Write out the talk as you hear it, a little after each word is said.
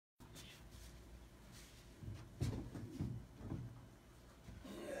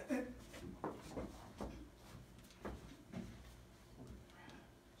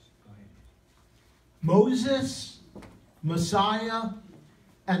Moses, Messiah,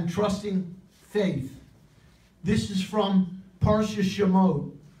 and trusting faith. This is from Parsha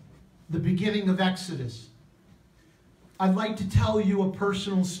Shemot, the beginning of Exodus. I'd like to tell you a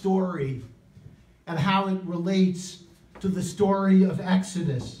personal story and how it relates to the story of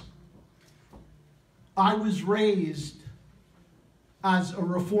Exodus. I was raised as a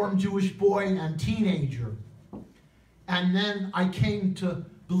Reformed Jewish boy and teenager. And then I came to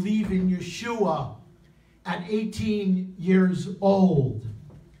believe in Yeshua at 18 years old.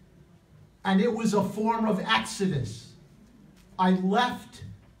 And it was a form of exodus. I left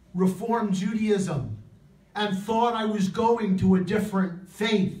Reformed Judaism and thought I was going to a different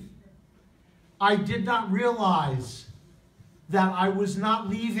faith. I did not realize that I was not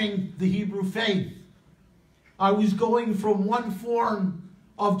leaving the Hebrew faith. I was going from one form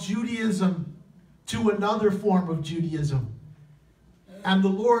of Judaism to another form of Judaism. And the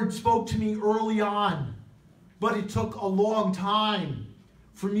Lord spoke to me early on, but it took a long time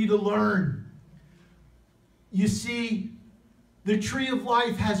for me to learn. You see, the tree of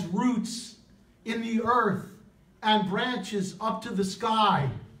life has roots in the earth and branches up to the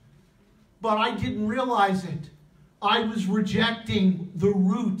sky. But I didn't realize it. I was rejecting the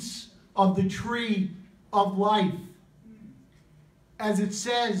roots of the tree of life. As it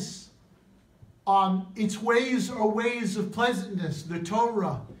says, its ways are ways of pleasantness, the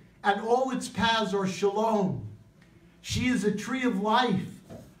Torah, and all its paths are shalom. She is a tree of life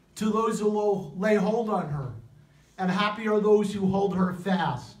to those who lay hold on her, and happy are those who hold her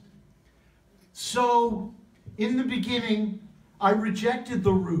fast. So, in the beginning, I rejected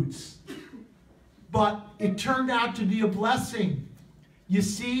the roots, but it turned out to be a blessing. You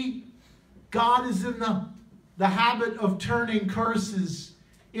see, God is in the habit of turning curses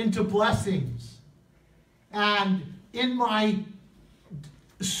into blessings. And in my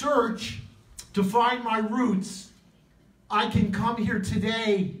search to find my roots, I can come here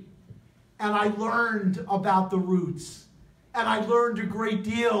today and I learned about the roots. And I learned a great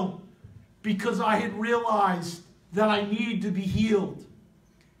deal because I had realized that I need to be healed.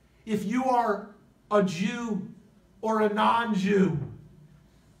 If you are a Jew or a non-Jew,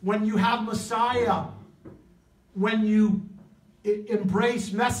 when you have Messiah, when you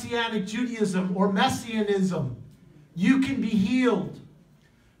embrace Messianic Judaism or Messianism, you can be healed.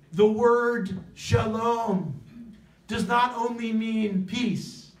 The word shalom does not only mean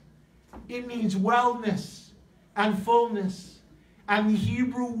peace, it means wellness and fullness. And the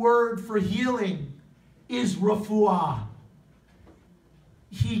Hebrew word for healing is refuah.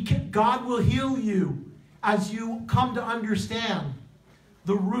 God will heal you as you come to understand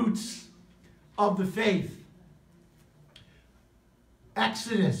the roots of the faith.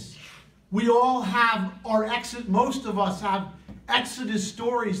 Exodus. We all have our Exodus. Most of us have Exodus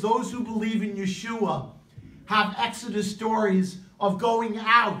stories. Those who believe in Yeshua have Exodus stories of going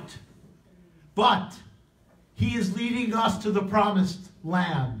out. But he is leading us to the promised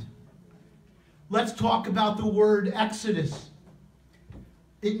land. Let's talk about the word Exodus.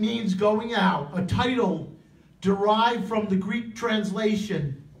 It means going out, a title derived from the Greek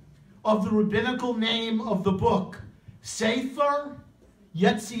translation of the rabbinical name of the book, Sefer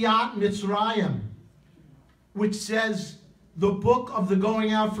Yetziat Mitzrayim, which says the book of the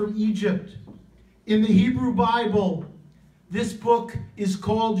going out from Egypt. In the Hebrew Bible, this book is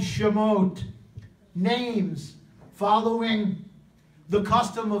called Shemot, names, following the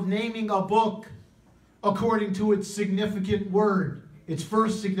custom of naming a book according to its significant word, its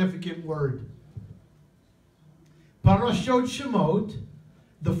first significant word. Parashot Shemot,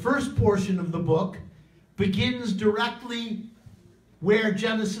 the first portion of the book, begins directly where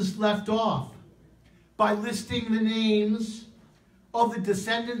Genesis left off, by listing the names of the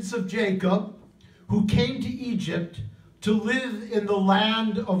descendants of Jacob who came to Egypt to live in the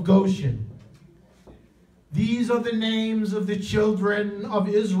land of Goshen. These are the names of the children of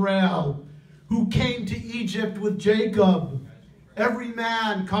Israel who came to Egypt with Jacob, every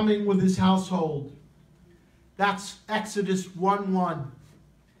man coming with his household. That's Exodus 1:1.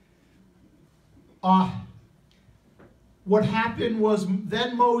 What happened was,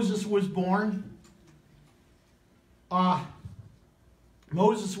 then Moses was born.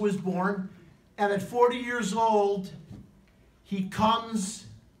 Moses was born, and at 40 years old, he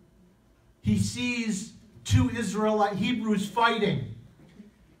sees two Israelite Hebrews fighting.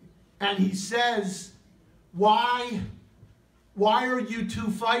 And he says, why are you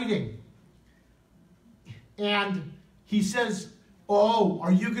two fighting? And he says, oh,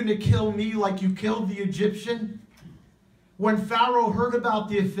 are you going to kill me like you killed the Egyptian? When Pharaoh heard about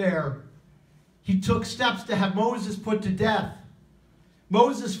the affair, he took steps to have Moses put to death.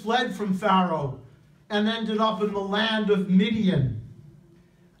 Moses fled from Pharaoh and ended up in the land of Midian.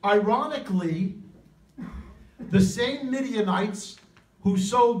 Ironically, the same Midianites who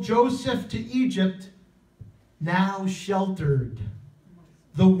sold Joseph to Egypt now sheltered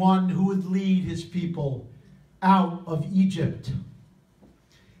the one who would lead his people out of Egypt.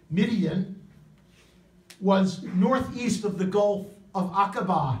 Midian was northeast of the Gulf of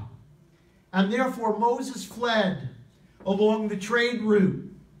Aqaba, and therefore Moses fled along the trade route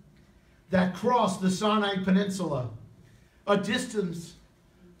that crossed the Sinai Peninsula, a distance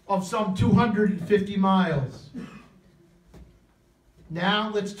of some 250 miles. Now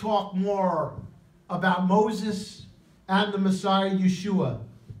let's talk more about Moses and the Messiah Yeshua.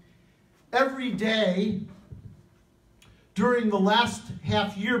 Every day during the last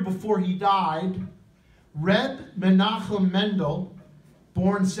half year before he died, Reb Menachem Mendel,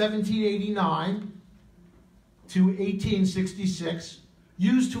 born 1789 to 1866,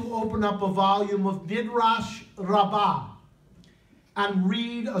 used to open up a volume of Midrash Rabbah and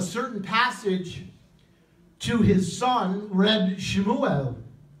read a certain passage to his son, Reb Shemuel,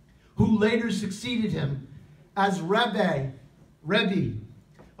 who later succeeded him as Rebbe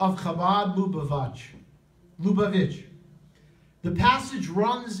of Chabad Lubavitch. The passage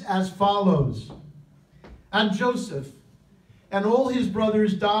runs as follows: "And Joseph and all his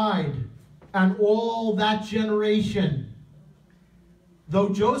brothers died, and all that generation. Though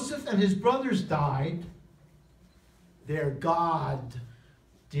Joseph and his brothers died, their God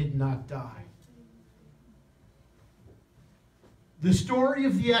did not die." The story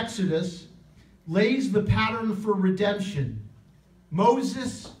of the Exodus lays the pattern for redemption.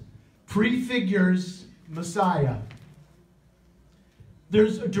 Moses prefigures Messiah.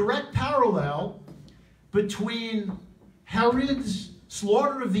 There's a direct parallel between Herod's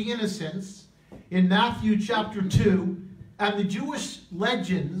slaughter of the innocents in Matthew chapter 2 and the Jewish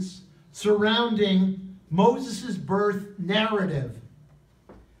legends surrounding Moses' birth narrative.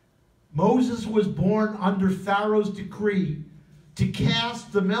 Moses was born under Pharaoh's decree to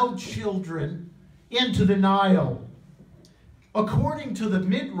cast the male children into the Nile. According to the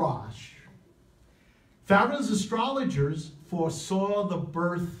Midrash, Pharaoh's astrologers foresaw the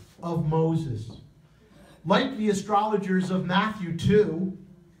birth of Moses. Like the astrologers of Matthew 2,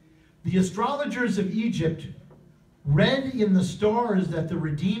 the astrologers of Egypt read in the stars that the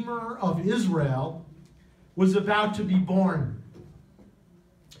Redeemer of Israel was about to be born.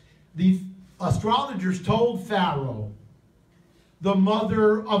 The astrologers told Pharaoh, the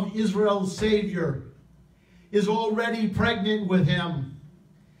mother of Israel's Savior is already pregnant with him.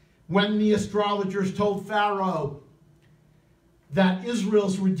 When the astrologers told Pharaoh that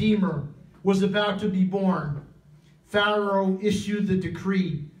Israel's Redeemer was about to be born, Pharaoh issued the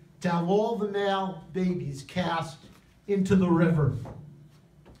decree to have all the male babies cast into the river.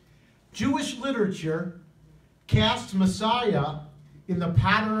 Jewish literature casts Messiah in the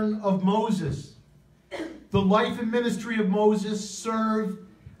pattern of Moses. The life and ministry of Moses serve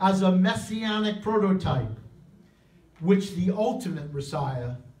as a messianic prototype, which the ultimate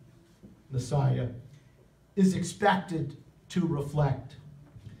Messiah is expected to reflect.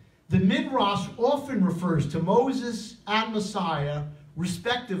 The Midrash often refers to Moses and Messiah,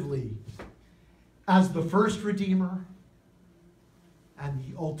 respectively, as the first Redeemer and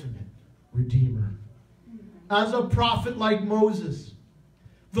the ultimate Redeemer. As a prophet like Moses,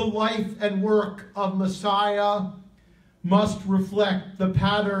 the life and work of Messiah must reflect the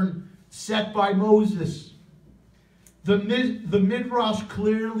pattern set by Moses. The Midrash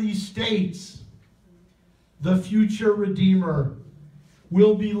clearly states the future Redeemer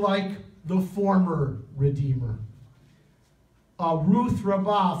will be like the former Redeemer. Ruth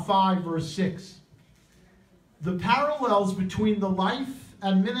Rabbah 5 verse 6. The parallels between the life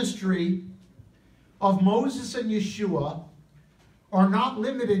and ministry of Moses and Yeshua are not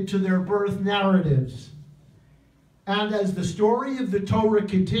limited to their birth narratives. And as the story of the Torah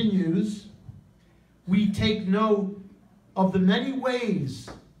continues, we take note of the many ways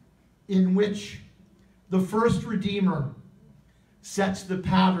in which the first Redeemer sets the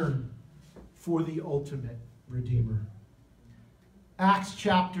pattern for the ultimate Redeemer. Acts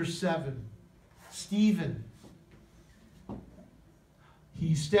chapter 7. Stephen.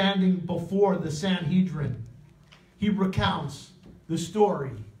 He's standing before the Sanhedrin. He recounts the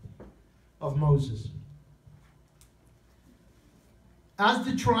story of Moses. As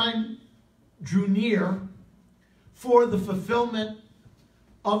the time drew near for the fulfillment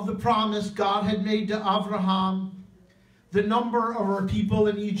of the promise God had made to Abraham, the number of our people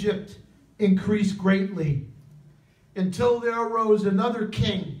in Egypt increased greatly, until there arose another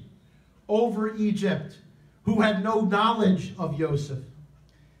king over Egypt who had no knowledge of Joseph.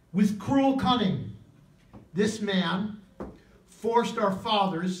 With cruel cunning, This man forced our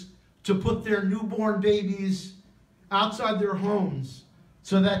fathers to put their newborn babies outside their homes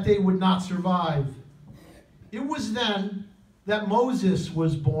so that they would not survive. It was then that Moses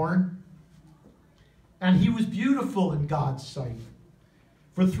was born, and he was beautiful in God's sight.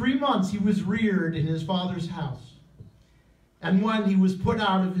 For 3 months he was reared in his father's house. And when he was put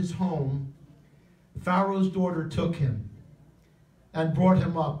out of his home, Pharaoh's daughter took him and brought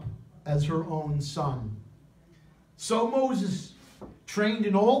him up as her own son. So Moses, trained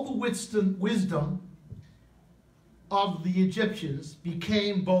in all the wisdom of the Egyptians,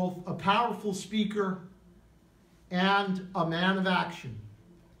 became both a powerful speaker and a man of action.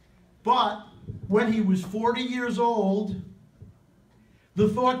 But when he was 40 years old, the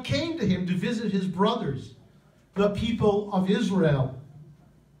thought came to him to visit his brothers, the people of Israel.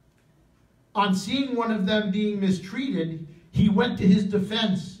 On seeing one of them being mistreated, he went to his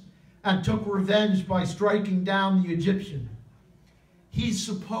defense and took revenge by striking down the Egyptian. He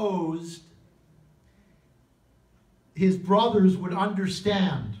supposed his brothers would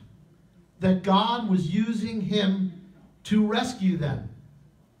understand that God was using him to rescue them.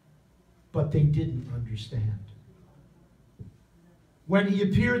 But they didn't understand. When he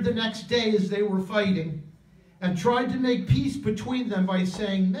appeared the next day as they were fighting and tried to make peace between them by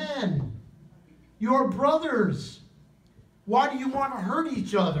saying, "Men, you're brothers. Why do you want to hurt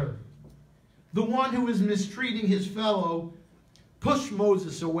each other?" The one who was mistreating his fellow pushed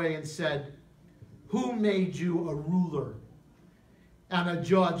Moses away and said, "Who made you a ruler and a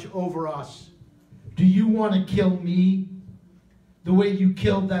judge over us? Do you want to kill me the way you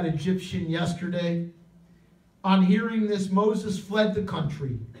killed that Egyptian yesterday?" On hearing this, Moses fled the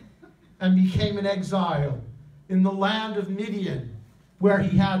country and became an exile in the land of Midian, where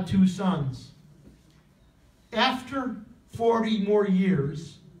he had 2 sons. After 40 more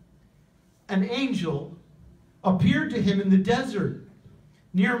years, an angel appeared to him in the desert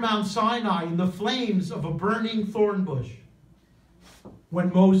near Mount Sinai in the flames of a burning thorn bush.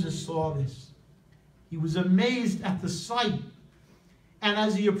 When Moses saw this, he was amazed at the sight. And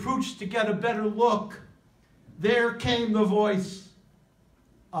as he approached to get a better look, there came the voice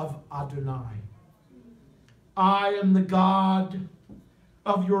of Adonai. "I am the God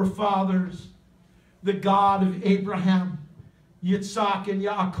of your fathers, the God of Abraham, Yitzhak, and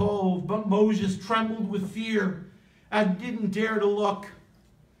Yaakov." But Moses trembled with fear and didn't dare to look.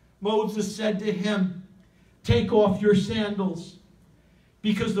 Moses said to him, "Take off your sandals,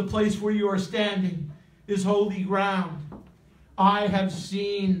 because the place where you are standing is holy ground. I have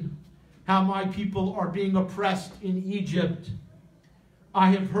seen how my people are being oppressed in Egypt.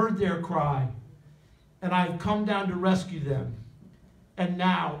 I have heard their cry, and I have come down to rescue them. And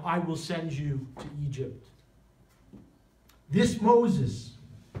now I will send you to Egypt." This Moses,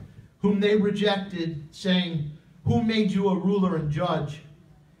 whom they rejected, saying, "Who made you a ruler and judge?"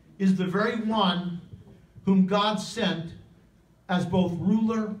 is the very one whom God sent as both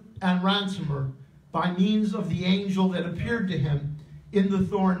ruler and ransomer by means of the angel that appeared to him in the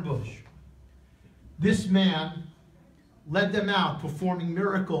thorn bush. This man led them out, performing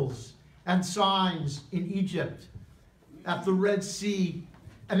miracles and signs in Egypt, at the Red Sea,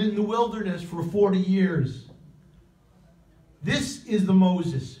 and in the wilderness for 40 years. This is the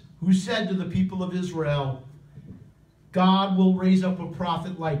Moses who said to the people of Israel, "God will raise up a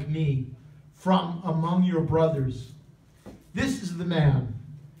prophet like me from among your brothers." This is the man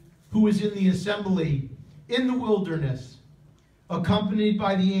who was in the assembly in the wilderness, accompanied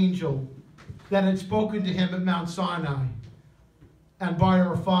by the angel that had spoken to him at Mount Sinai, and by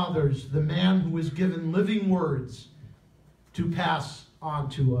our fathers, the man who was given living words to pass on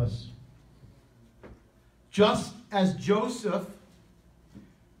to us. Just as Joseph,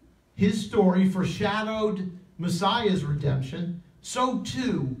 his story foreshadowed Messiah's redemption, so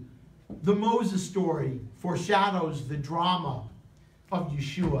too the Moses story foreshadows the drama of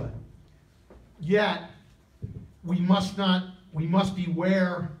Yeshua. Yet, we must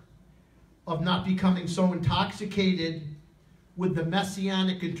beware of not becoming so intoxicated with the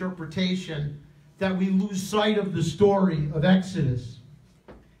messianic interpretation that we lose sight of the story of Exodus.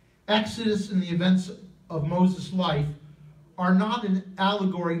 Exodus and the events of Moses' life are not an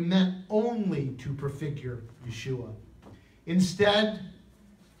allegory meant only to prefigure Yeshua. Instead,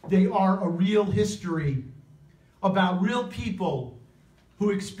 they are a real history about real people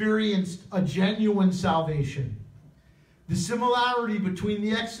who experienced a genuine salvation. The similarity between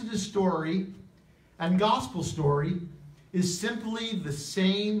the Exodus story and gospel story is simply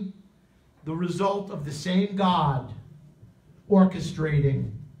the result of the same God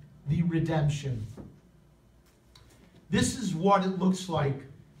orchestrating the redemption. This is what it looks like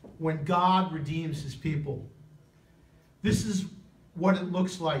when God redeems his people. This is what it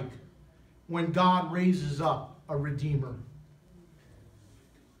looks like when God raises up a redeemer.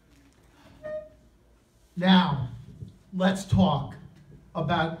 Now, let's talk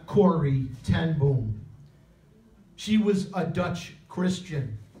about Corrie ten Boom. She was a Dutch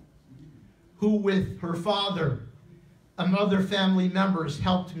Christian who, with her father and other family members,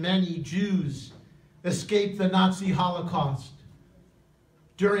 helped many Jews escape the Nazi Holocaust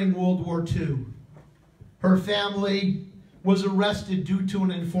during World War II. Her family was arrested due to an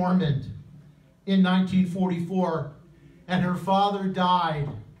informant in 1944, and her father died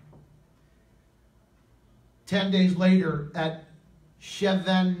 10 days later at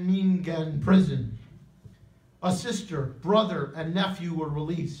Scheveningen prison. A sister, brother, and nephew were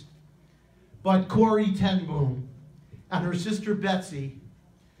released. But Corrie ten Boom and her sister Betsy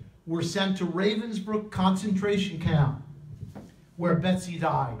were sent to Ravensbrück concentration camp, where Betsy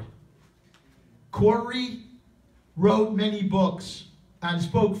died. Corrie wrote many books and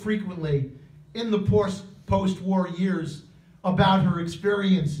spoke frequently in the post-war years about her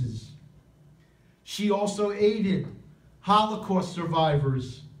experiences. She also aided Holocaust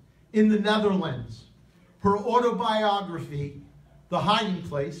survivors in the Netherlands. Her autobiography, The Hiding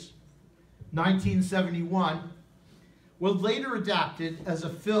Place, 1971, was later adapted as a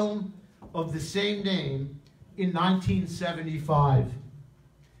film of the same name in 1975.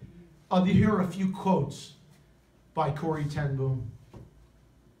 Here are a few quotes by Corrie ten Boom.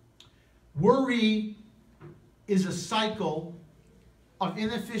 Worry is a cycle of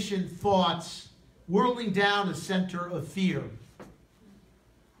inefficient thoughts whirling down a center of fear.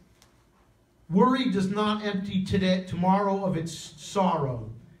 Worry does not empty tomorrow of its sorrow.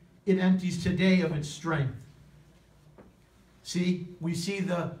 It empties today of its strength. See, we see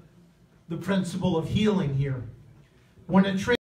the principle of healing here. When a